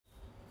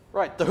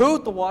Right, the who,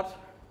 the what,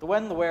 the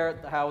when, the where,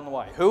 the how, and the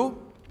why. Who?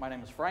 My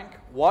name is Frank.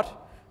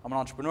 What? I'm an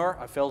entrepreneur.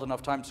 I failed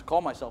enough times to call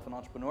myself an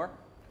entrepreneur.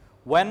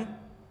 When?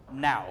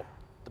 Now.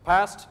 The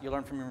past, you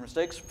learn from your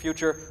mistakes.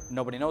 Future,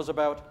 nobody knows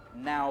about.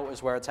 Now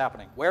is where it's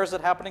happening. Where is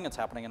it happening? It's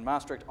happening in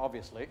Maastricht,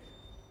 obviously.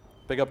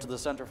 Big up to the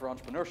Center for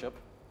Entrepreneurship.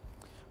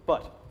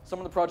 But some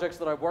of the projects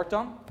that I've worked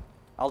on,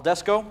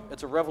 Aldesco,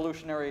 it's a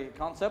revolutionary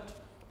concept,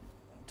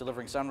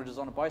 delivering sandwiches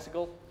on a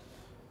bicycle.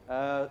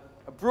 A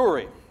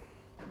brewery,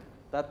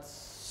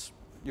 that's,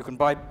 you can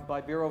buy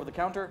beer over the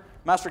counter.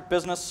 Maastricht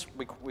Business,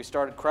 we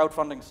started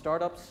crowdfunding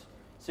startups,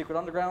 Secret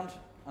Underground,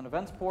 an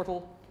events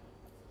portal.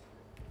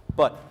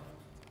 But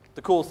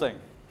the cool thing,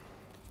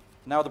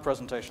 now the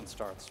presentation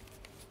starts.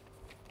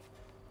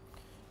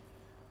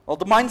 Well,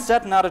 the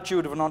mindset and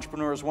attitude of an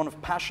entrepreneur is one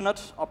of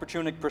passionate,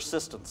 opportunistic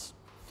persistence.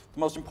 The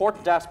most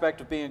important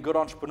aspect of being a good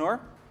entrepreneur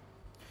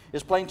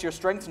is playing to your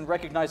strengths and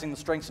recognizing the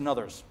strengths in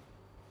others.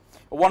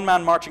 A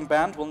one-man marching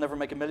band will never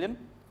make a million,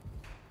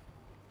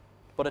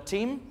 but a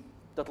team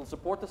that will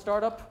support the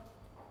startup,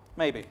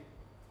 maybe.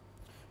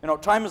 You know,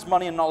 time is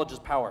money and knowledge is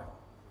power.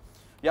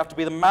 You have to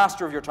be the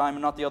master of your time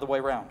and not the other way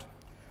around.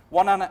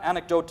 One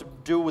anecdote to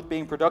do with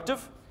being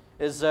productive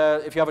is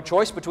if you have a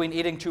choice between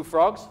eating 2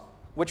 frogs,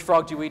 which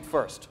frog do you eat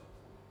first?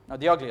 Now,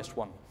 the ugliest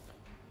one.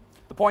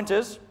 The point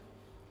is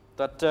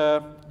that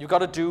you've got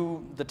to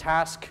do the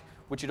task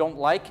which you don't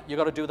like, you've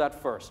got to do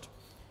that first.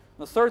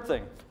 And the third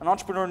thing, an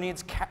entrepreneur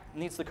needs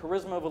the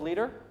charisma of a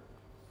leader,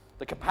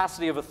 the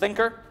capacity of a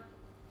thinker,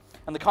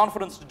 and the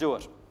confidence to do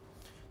it.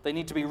 They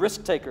need to be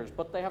risk takers,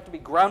 but they have to be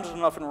grounded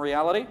enough in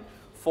reality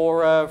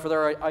for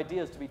their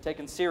ideas to be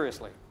taken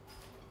seriously.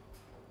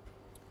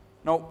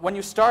 Now, when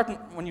you start a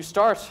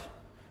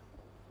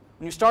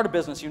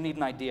business, you need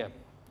an idea,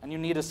 and you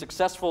need a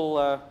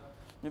successful.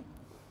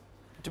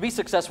 To be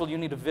successful, you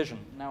need a vision.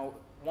 Now,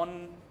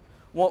 one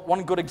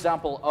good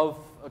example of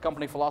a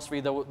company philosophy,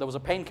 there was a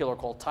painkiller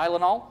called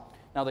Tylenol.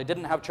 Now, they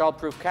didn't have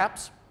child-proof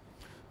caps.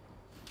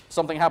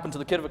 Something happened to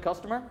the kid of a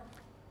customer,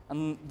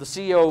 and the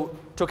CEO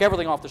took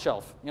everything off the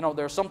shelf. You know,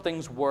 there are some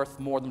things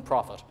worth more than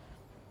profit.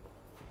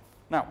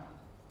 Now,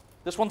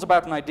 this one's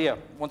about an idea.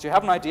 Once you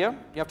have an idea,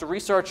 you have to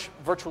research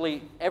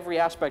virtually every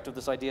aspect of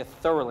this idea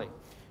thoroughly.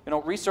 You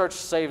know, research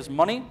saves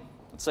money,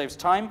 it saves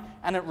time,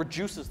 and it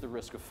reduces the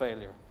risk of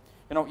failure.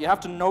 You know, you have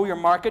to know your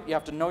market, you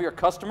have to know your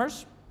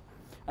customers,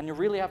 and you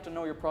really have to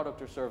know your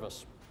product or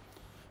service.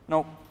 You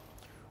know,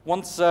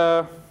 once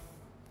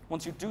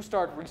you do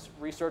start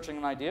researching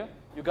an idea,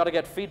 you've got to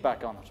get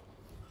feedback on it.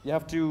 You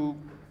have to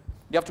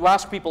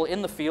ask people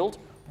in the field,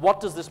 what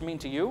does this mean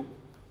to you?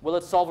 Will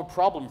it solve a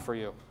problem for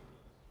you?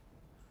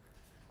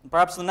 And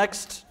perhaps the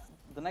next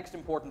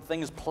important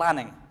thing is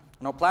planning.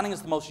 You know, planning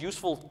is the most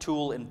useful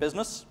tool in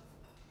business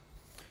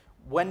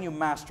when you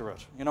master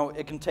it. You know,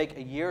 it can take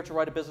a year to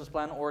write a business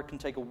plan, or it can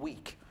take a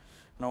week.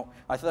 You know,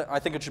 I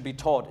think it should be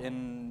taught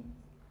in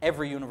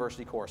every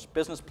university course.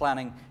 Business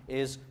planning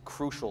is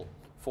crucial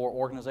for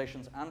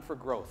organizations and for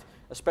growth,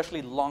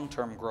 especially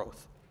long-term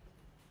growth.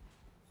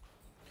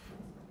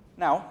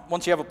 Now,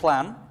 once you have a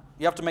plan,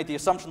 you have to make the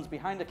assumptions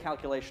behind a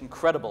calculation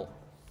credible.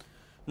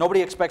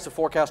 Nobody expects a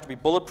forecast to be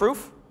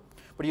bulletproof,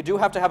 but you do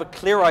have to have a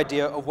clear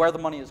idea of where the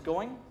money is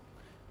going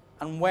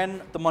and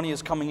when the money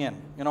is coming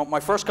in. You know, my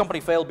first company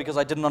failed because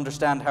I didn't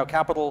understand how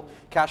capital,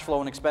 cash flow,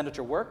 and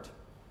expenditure worked.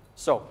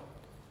 So,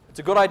 it's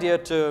a good idea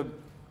to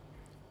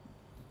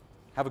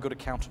have a good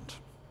accountant.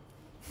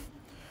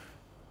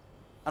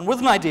 And with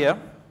an idea,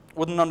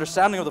 with an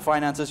understanding of the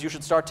finances, you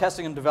should start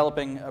testing and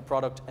developing a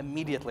product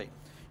immediately.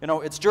 You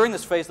know, it's during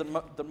this phase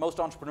that most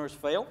entrepreneurs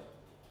fail,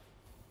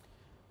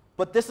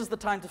 but this is the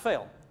time to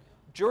fail.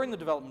 During the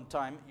development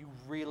time,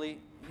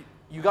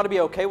 you got to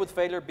be okay with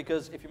failure,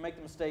 because if you make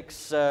the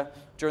mistakes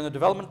during the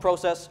development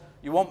process,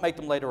 you won't make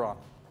them later on.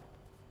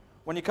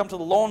 When you come to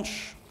the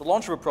launch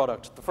of a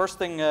product, the first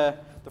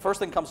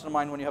thing comes to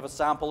mind when you have a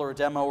sample or a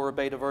demo or a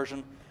beta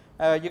version.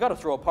 You got to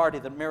throw a party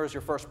that mirrors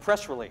your first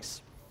press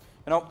release.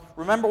 You know,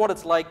 remember what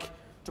it's like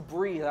to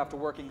breathe after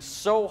working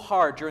so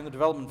hard during the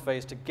development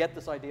phase to get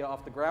this idea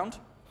off the ground.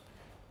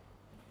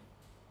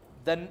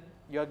 Then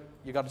you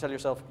got to tell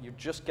yourself you're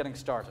just getting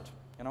started.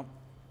 You know,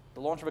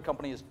 the launch of a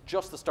company is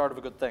just the start of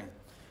a good thing.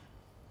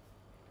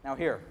 Now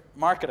here,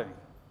 marketing.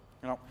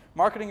 You know,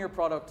 marketing your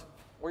product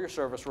or your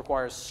service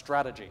requires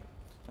strategy.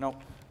 You know,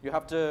 you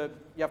have to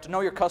know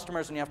your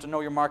customers, and you have to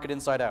know your market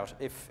inside out.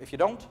 If you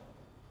don't,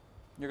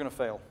 you're going to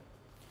fail.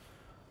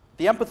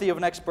 The empathy of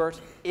an expert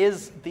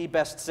is the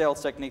best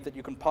sales technique that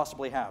you can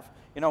possibly have.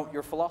 You know,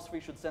 your philosophy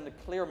should send a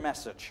clear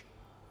message.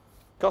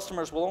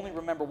 Customers will only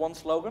remember one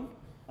slogan,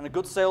 and a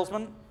good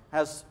salesman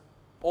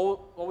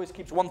always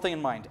keeps one thing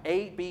in mind: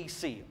 A, B,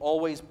 C.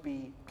 Always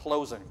be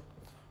closing.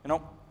 You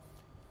know,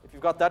 if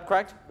you've got that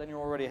cracked, then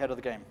you're already ahead of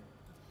the game.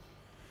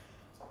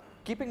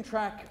 Keeping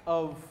track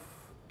of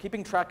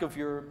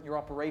your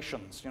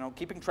operations. You know,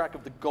 keeping track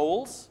of the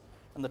goals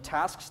and the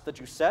tasks that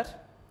you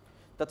set.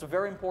 That's a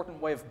very important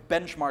way of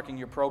benchmarking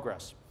your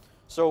progress.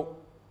 So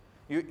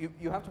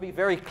you have to be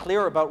very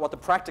clear about what the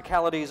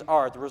practicalities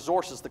are, the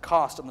resources, the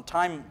cost, and the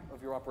time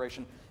of your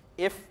operation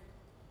if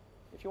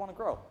if you want to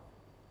grow.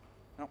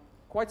 You know,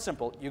 quite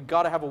simple. You've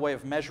got to have a way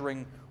of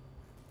measuring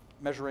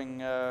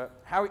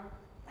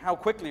how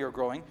quickly you're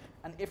growing,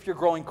 and if you're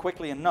growing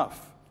quickly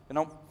enough. You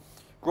know,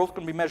 growth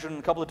can be measured in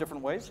a couple of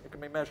different ways. It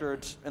can be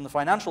measured in the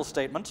financial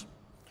statement,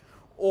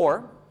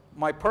 or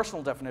my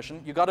personal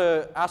definition, you got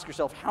to ask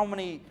yourself how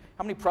many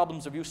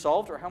problems have you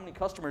solved, or how many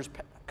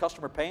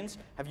customer pains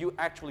have you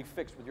actually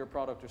fixed with your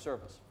product or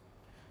service.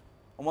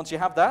 And once you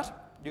have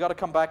that, you got to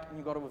come back and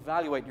you got to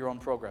evaluate your own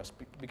progress,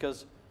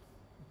 because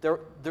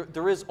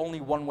there is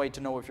only one way to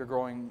know if you're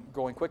growing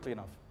quickly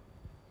enough.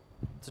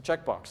 It's a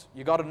checkbox.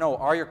 You got to know,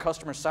 are your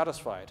customers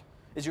satisfied?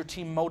 Is your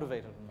team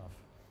motivated enough?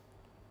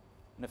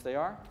 And if they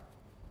are,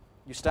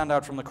 you stand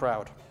out from the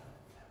crowd.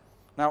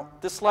 Now,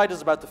 this slide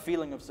is about the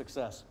feeling of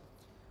success.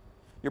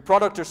 Your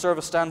product or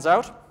service stands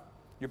out,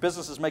 your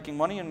business is making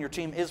money, and your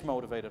team is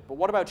motivated. But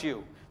what about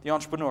you, the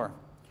entrepreneur?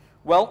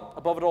 Well,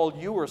 above it all,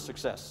 you are a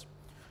success.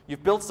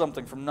 You've built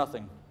something from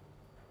nothing.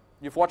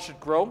 You've watched it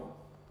grow,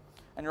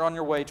 and you're on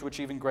your way to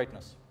achieving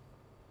greatness.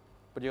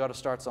 But you got to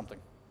start something.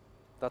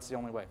 That's the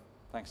only way.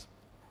 Thanks.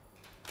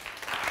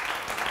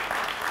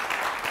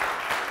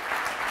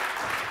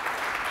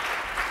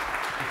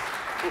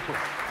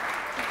 Ooh.